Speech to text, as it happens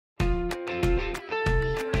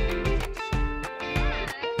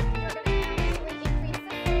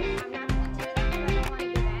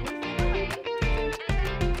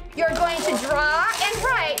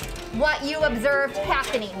what you observed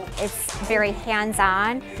happening. It's very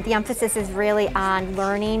hands-on. The emphasis is really on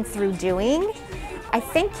learning through doing. I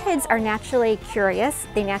think kids are naturally curious.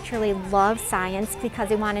 They naturally love science because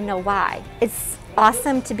they want to know why. It's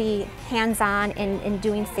awesome to be hands-on in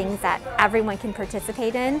doing things that everyone can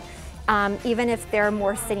participate in. Even if they're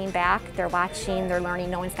more sitting back, they're watching, they're learning,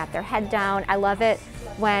 no one's got their head down. I love it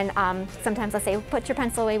when sometimes I'll say, put your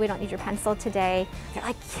pencil away, we don't need your pencil today. They're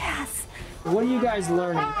like, yes. What are you guys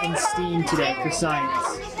learning in STEAM today for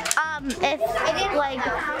science? If like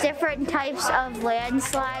different types of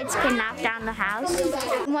landslides can knock down the house.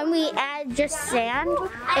 When we add just sand,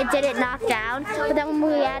 it didn't knock down, but then when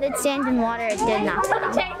we added sand and water, it did knock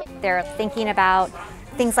down. They're thinking about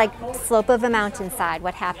things like slope of a mountainside,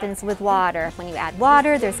 what happens with water. When you add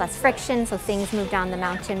water, there's less friction, so things move down the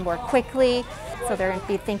mountain more quickly. So they're going to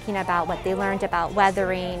be thinking about what they learned about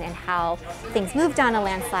weathering and how things move down a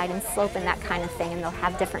landslide and slope and that kind of thing, and they'll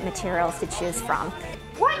have different materials to choose from.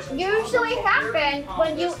 What usually happens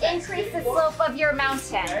when you increase the slope of your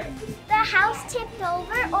mountain? The house tipped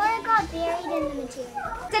over or it got buried in the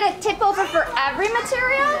material. Did it tip over for every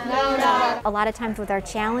material? No. A lot of times with our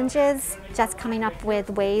challenges, just coming up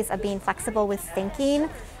with ways of being flexible with thinking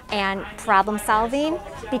and problem solving,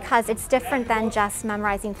 because it's different than just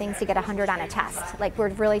memorizing things to get 100 on a test. Like, we're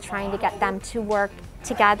really trying to get them to work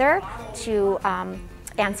together to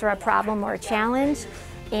answer a problem or a challenge,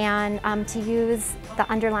 and to use the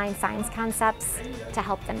underlying science concepts to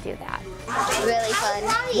help them do that. Really fun.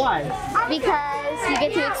 Why? Because you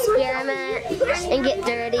get to experiment and get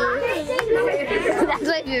dirty. That's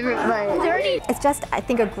my favorite part. Dirty. It's just, I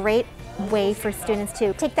think, a great way for students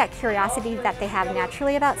to take that curiosity that they have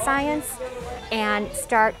naturally about science and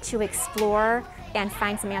start to explore and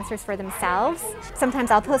find some answers for themselves.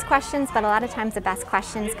 Sometimes I'll pose questions, but a lot of times the best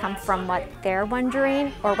questions come from what they're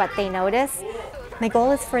wondering or what they notice. My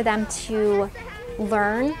goal is for them to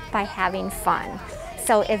learn by having fun.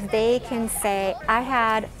 So if they can say, I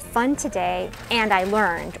had fun today and I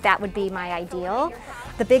learned, that would be my ideal.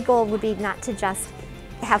 The big goal would be not to just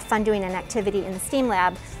have fun doing an activity in the STEAM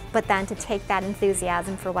lab, but then to take that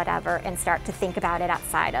enthusiasm for whatever and start to think about it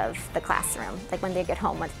outside of the classroom. Like when they get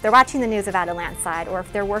home, when they're watching the news about a landslide, or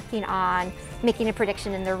if they're working on making a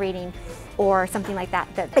prediction in their reading or something like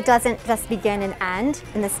that, that it doesn't just begin and end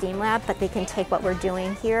in the STEAM lab, but they can take what we're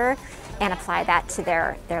doing here and apply that to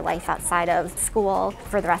their life outside of school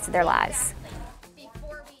for the rest of their lives.